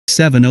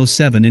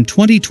707 in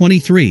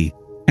 2023,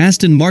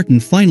 Aston Martin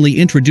finally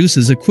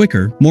introduces a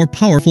quicker, more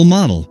powerful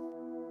model.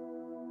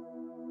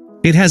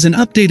 It has an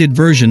updated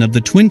version of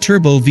the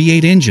twin-turbo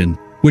V8 engine,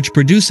 which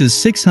produces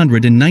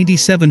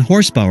 697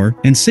 horsepower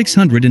and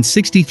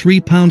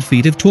 663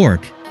 pound-feet of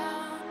torque.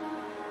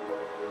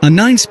 A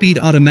 9-speed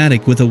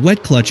automatic with a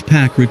wet clutch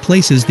pack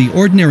replaces the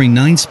ordinary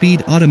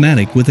 9-speed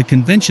automatic with a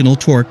conventional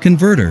torque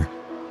converter.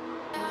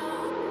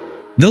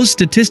 Those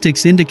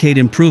statistics indicate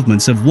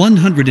improvements of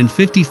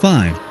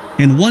 155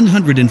 and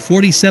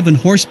 147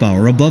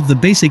 horsepower above the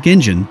basic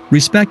engine,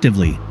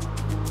 respectively.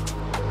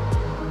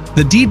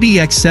 The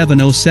DBX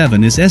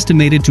 707 is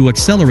estimated to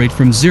accelerate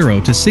from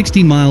 0 to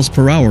 60 miles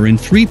per hour in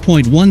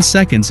 3.1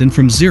 seconds and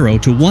from 0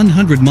 to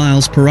 100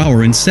 miles per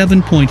hour in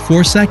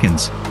 7.4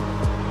 seconds.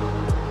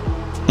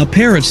 A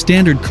pair of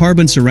standard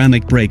carbon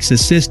ceramic brakes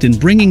assist in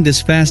bringing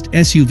this fast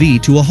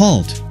SUV to a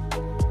halt.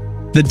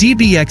 The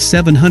DBX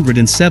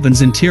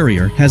 707's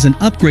interior has an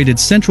upgraded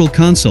central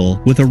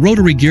console with a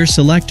rotary gear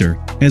selector,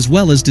 as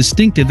well as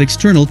distinctive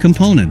external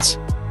components.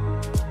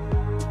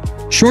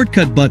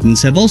 Shortcut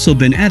buttons have also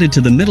been added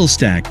to the middle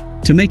stack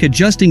to make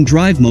adjusting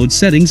drive mode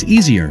settings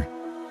easier.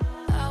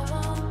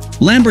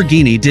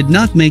 Lamborghini did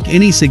not make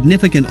any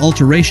significant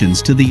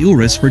alterations to the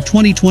Urus for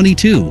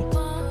 2022.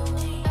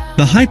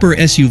 The Hyper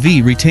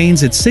SUV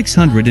retains its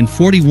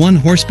 641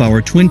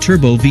 horsepower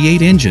twin-turbo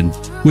V8 engine,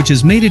 which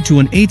is mated to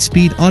an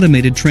 8-speed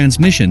automated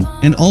transmission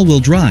and all-wheel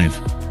drive.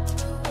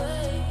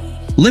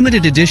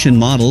 Limited edition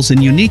models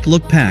and unique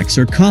look packs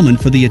are common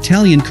for the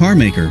Italian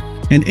carmaker,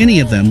 and any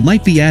of them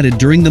might be added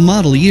during the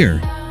model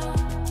year.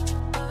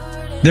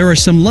 There are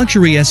some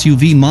luxury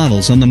SUV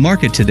models on the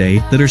market today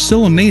that are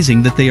so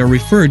amazing that they are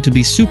referred to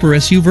be super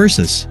SUV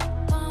versus.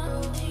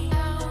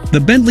 The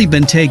Bentley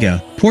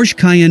Bentayga, Porsche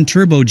Cayenne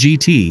Turbo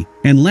GT,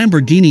 and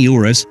Lamborghini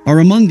Urus are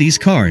among these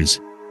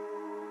cars.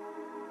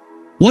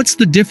 What's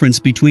the difference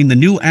between the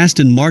new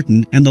Aston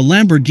Martin and the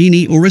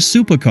Lamborghini Urus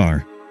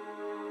supercar?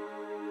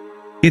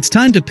 It's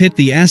time to pit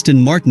the Aston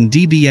Martin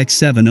DBX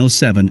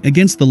 707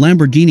 against the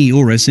Lamborghini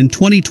Urus in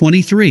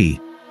 2023.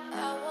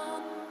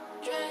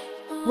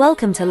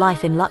 Welcome to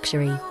Life in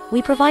Luxury.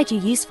 We provide you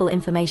useful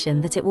information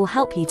that it will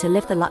help you to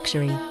live the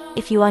luxury.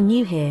 If you are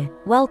new here,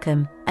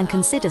 welcome, and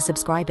consider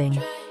subscribing.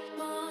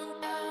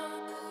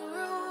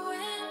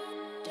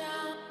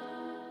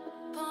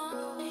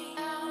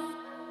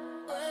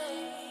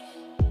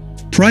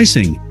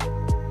 Pricing.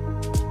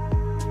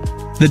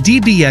 The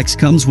DBX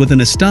comes with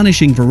an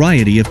astonishing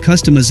variety of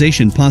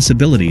customization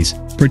possibilities,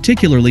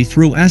 particularly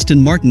through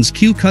Aston Martin's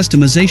Q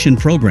customization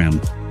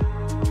program.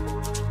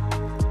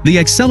 The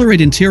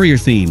Accelerate interior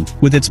theme,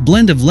 with its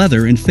blend of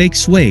leather and fake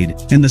suede,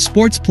 and the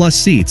Sports Plus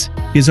seats,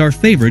 is our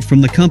favorite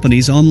from the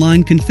company's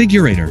online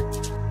configurator.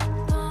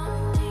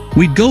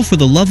 We'd go for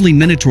the lovely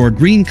Minotaur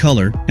green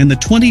color and the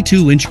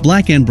 22-inch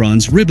black and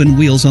bronze ribbon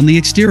wheels on the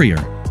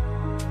exterior.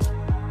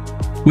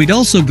 We'd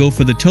also go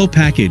for the tow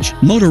package,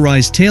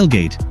 motorized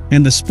tailgate,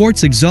 and the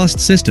sports exhaust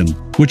system,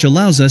 which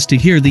allows us to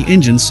hear the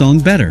engine song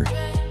better.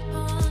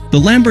 The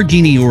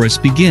Lamborghini Urus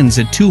begins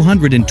at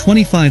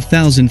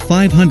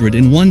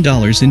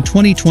 $225,501 in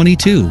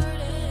 2022.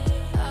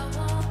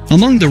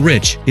 Among the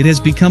rich, it has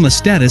become a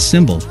status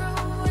symbol.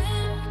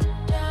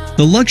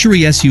 The luxury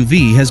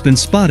SUV has been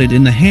spotted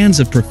in the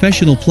hands of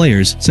professional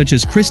players such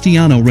as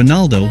Cristiano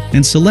Ronaldo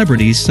and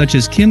celebrities such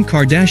as Kim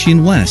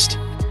Kardashian West.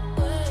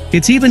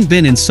 It's even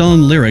been in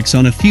song lyrics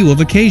on a few of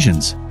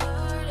occasions.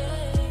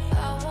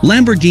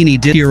 Lamborghini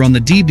interior on the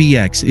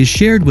DBX is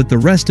shared with the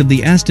rest of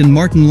the Aston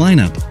Martin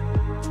lineup.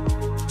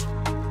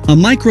 A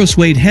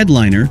micro-suede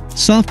headliner,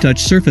 soft-touch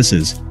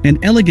surfaces,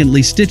 and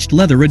elegantly stitched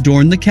leather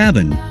adorn the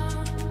cabin.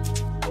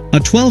 A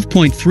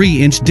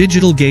 12.3-inch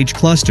digital gauge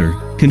cluster,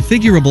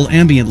 configurable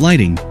ambient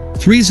lighting,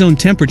 3-zone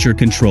temperature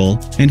control,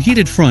 and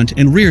heated front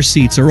and rear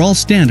seats are all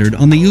standard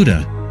on the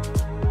UTA.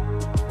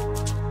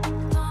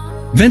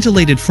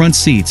 Ventilated front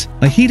seats,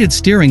 a heated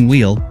steering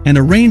wheel, and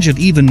a range of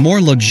even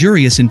more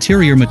luxurious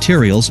interior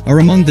materials are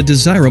among the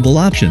desirable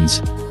options.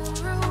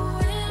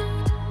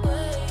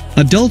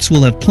 Adults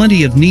will have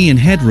plenty of knee and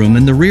headroom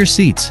in the rear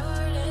seats.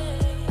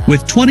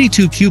 With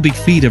 22 cubic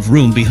feet of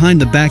room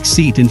behind the back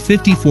seat and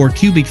 54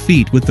 cubic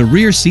feet with the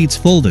rear seats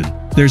folded,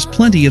 there's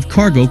plenty of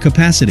cargo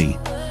capacity.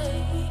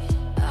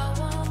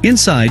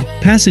 Inside,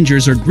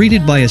 passengers are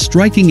greeted by a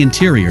striking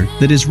interior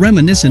that is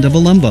reminiscent of a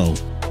Lambo.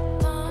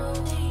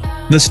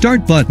 The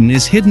start button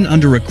is hidden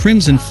under a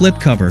crimson flip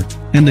cover,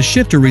 and the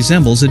shifter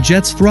resembles a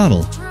jet's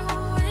throttle.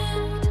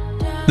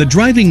 The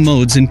driving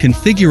modes and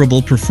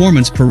configurable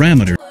performance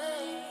parameters.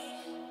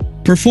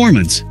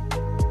 Performance.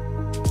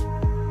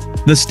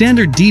 The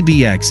standard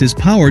DBX is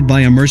powered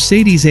by a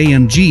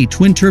Mercedes-AMG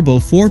twin-turbo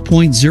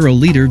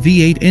 4.0-liter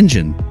V8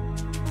 engine.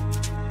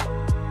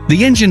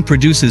 The engine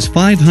produces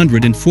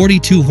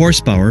 542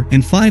 horsepower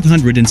and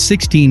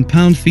 516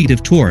 pound-feet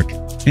of torque,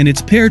 and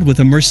it's paired with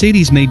a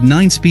Mercedes-made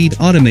 9-speed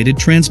automated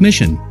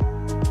transmission.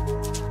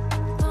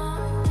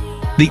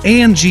 The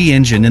AMG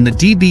engine in the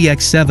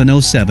DBX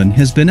 707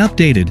 has been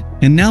updated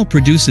and now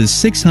produces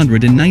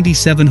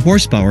 697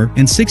 horsepower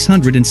and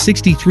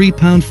 663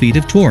 pound-feet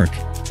of torque.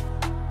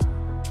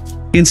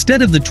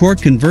 Instead of the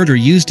torque converter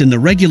used in the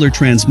regular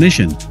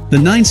transmission, the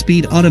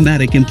 9-speed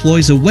automatic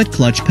employs a wet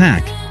clutch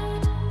pack.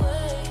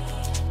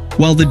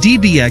 While the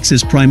DBX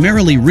is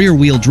primarily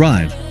rear-wheel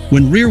drive,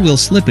 when rear-wheel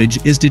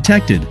slippage is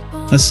detected,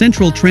 a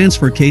central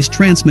transfer case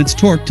transmits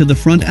torque to the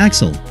front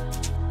axle.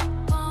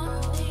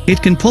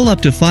 It can pull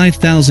up to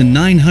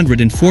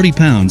 5,940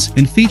 pounds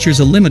and features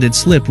a limited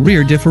slip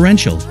rear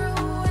differential.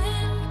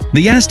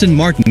 The Aston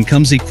Martin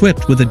comes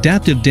equipped with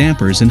adaptive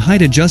dampers and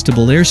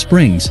height-adjustable air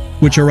springs,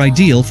 which are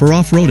ideal for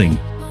off-roading.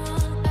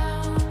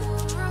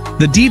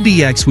 The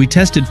DBX we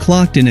tested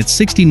clocked in at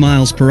 60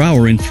 miles per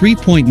hour in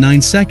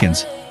 3.9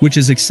 seconds, which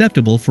is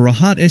acceptable for a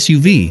hot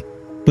SUV,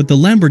 but the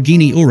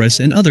Lamborghini Urus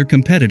and other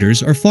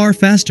competitors are far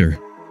faster.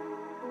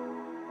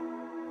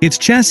 Its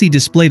chassis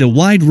displayed a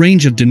wide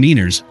range of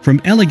demeanors,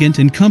 from elegant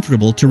and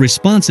comfortable to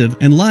responsive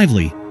and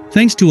lively,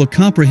 thanks to a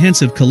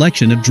comprehensive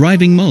collection of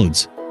driving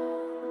modes.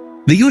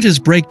 The Urus's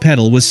brake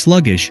pedal was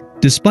sluggish,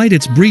 despite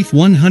its brief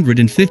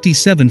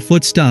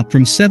 157-foot stop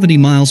from 70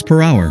 miles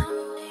per hour.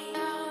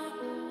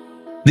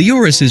 The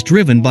Urus is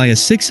driven by a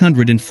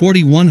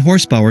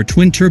 641-horsepower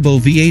twin-turbo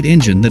V8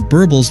 engine that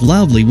burbles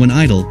loudly when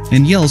idle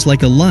and yells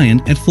like a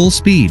lion at full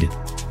speed.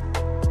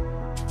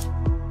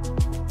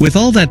 With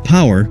all that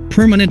power,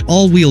 permanent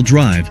all-wheel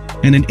drive,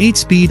 and an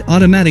 8-speed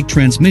automatic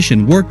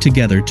transmission work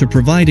together to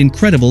provide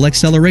incredible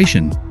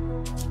acceleration.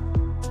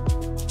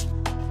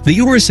 The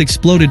Urus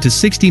exploded to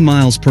 60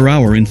 miles per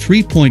hour in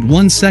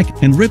 3.1 seconds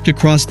and ripped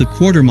across the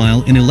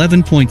quarter-mile in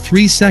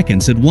 11.3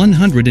 seconds at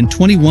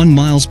 121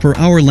 miles per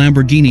hour.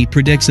 Lamborghini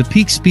predicts a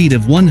peak speed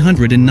of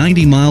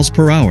 190 miles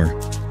per hour.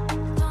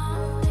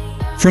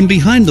 From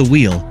behind the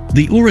wheel,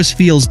 the Urus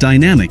feels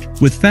dynamic,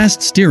 with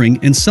fast steering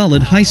and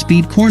solid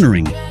high-speed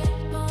cornering.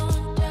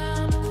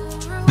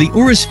 The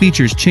Urus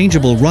features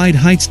changeable ride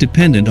heights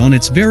dependent on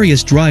its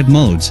various drive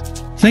modes,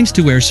 thanks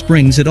to air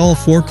springs at all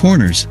 4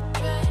 corners.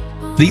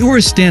 The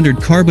Urus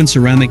standard carbon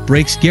ceramic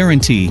brakes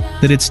guarantee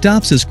that it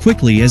stops as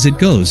quickly as it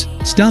goes,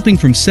 stopping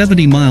from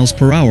 70 miles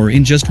per hour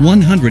in just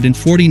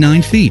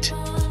 149 feet.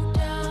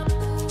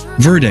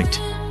 Verdict: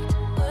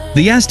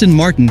 the Aston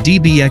Martin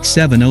DBX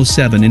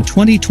 707 in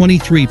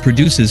 2023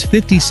 produces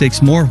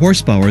 56 more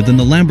horsepower than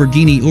the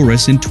Lamborghini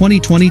Urus in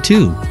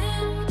 2022.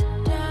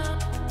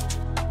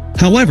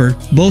 However,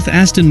 both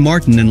Aston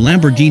Martin and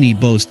Lamborghini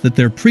boast that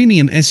their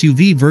premium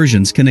SUV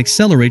versions can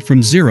accelerate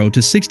from 0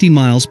 to 60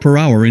 miles per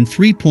hour in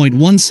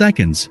 3.1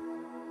 seconds.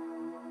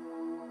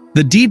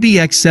 The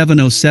DBX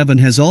 707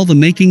 has all the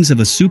makings of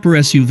a super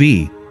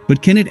SUV,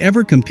 but can it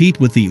ever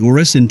compete with the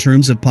Urus in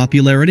terms of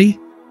popularity?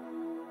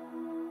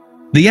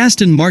 The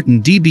Aston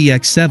Martin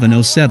DBX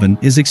 707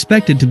 is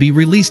expected to be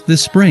released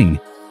this spring.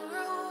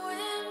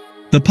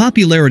 The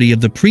popularity of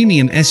the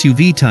premium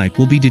SUV type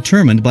will be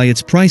determined by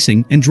its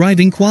pricing and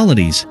driving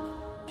qualities.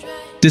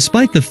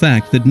 Despite the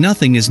fact that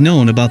nothing is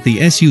known about the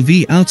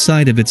SUV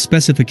outside of its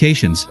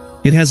specifications,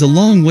 it has a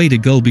long way to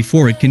go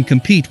before it can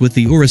compete with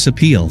the Urus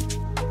appeal.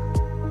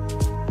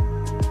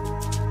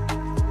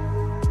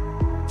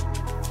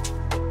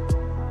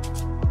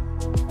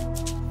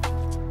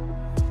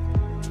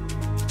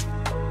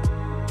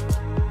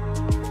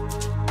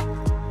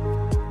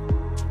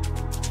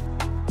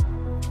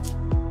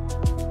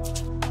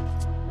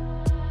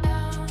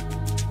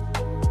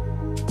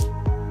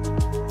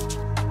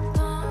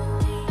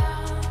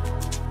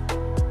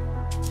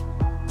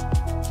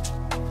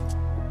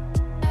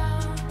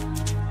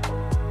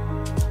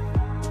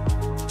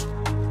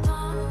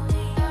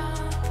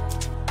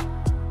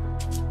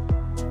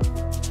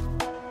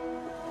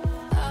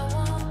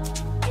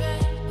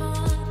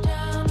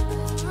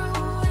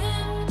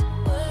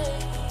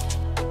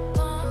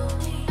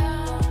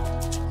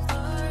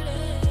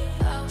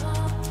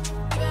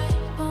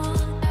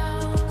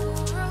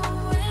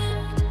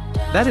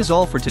 That is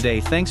all for today.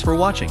 Thanks for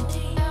watching.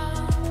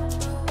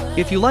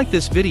 If you like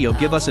this video,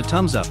 give us a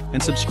thumbs up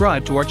and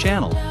subscribe to our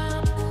channel.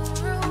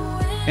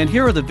 And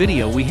here are the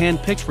video we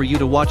hand-picked for you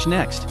to watch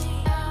next.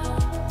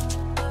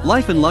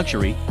 Life in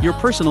Luxury, your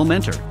personal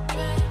mentor.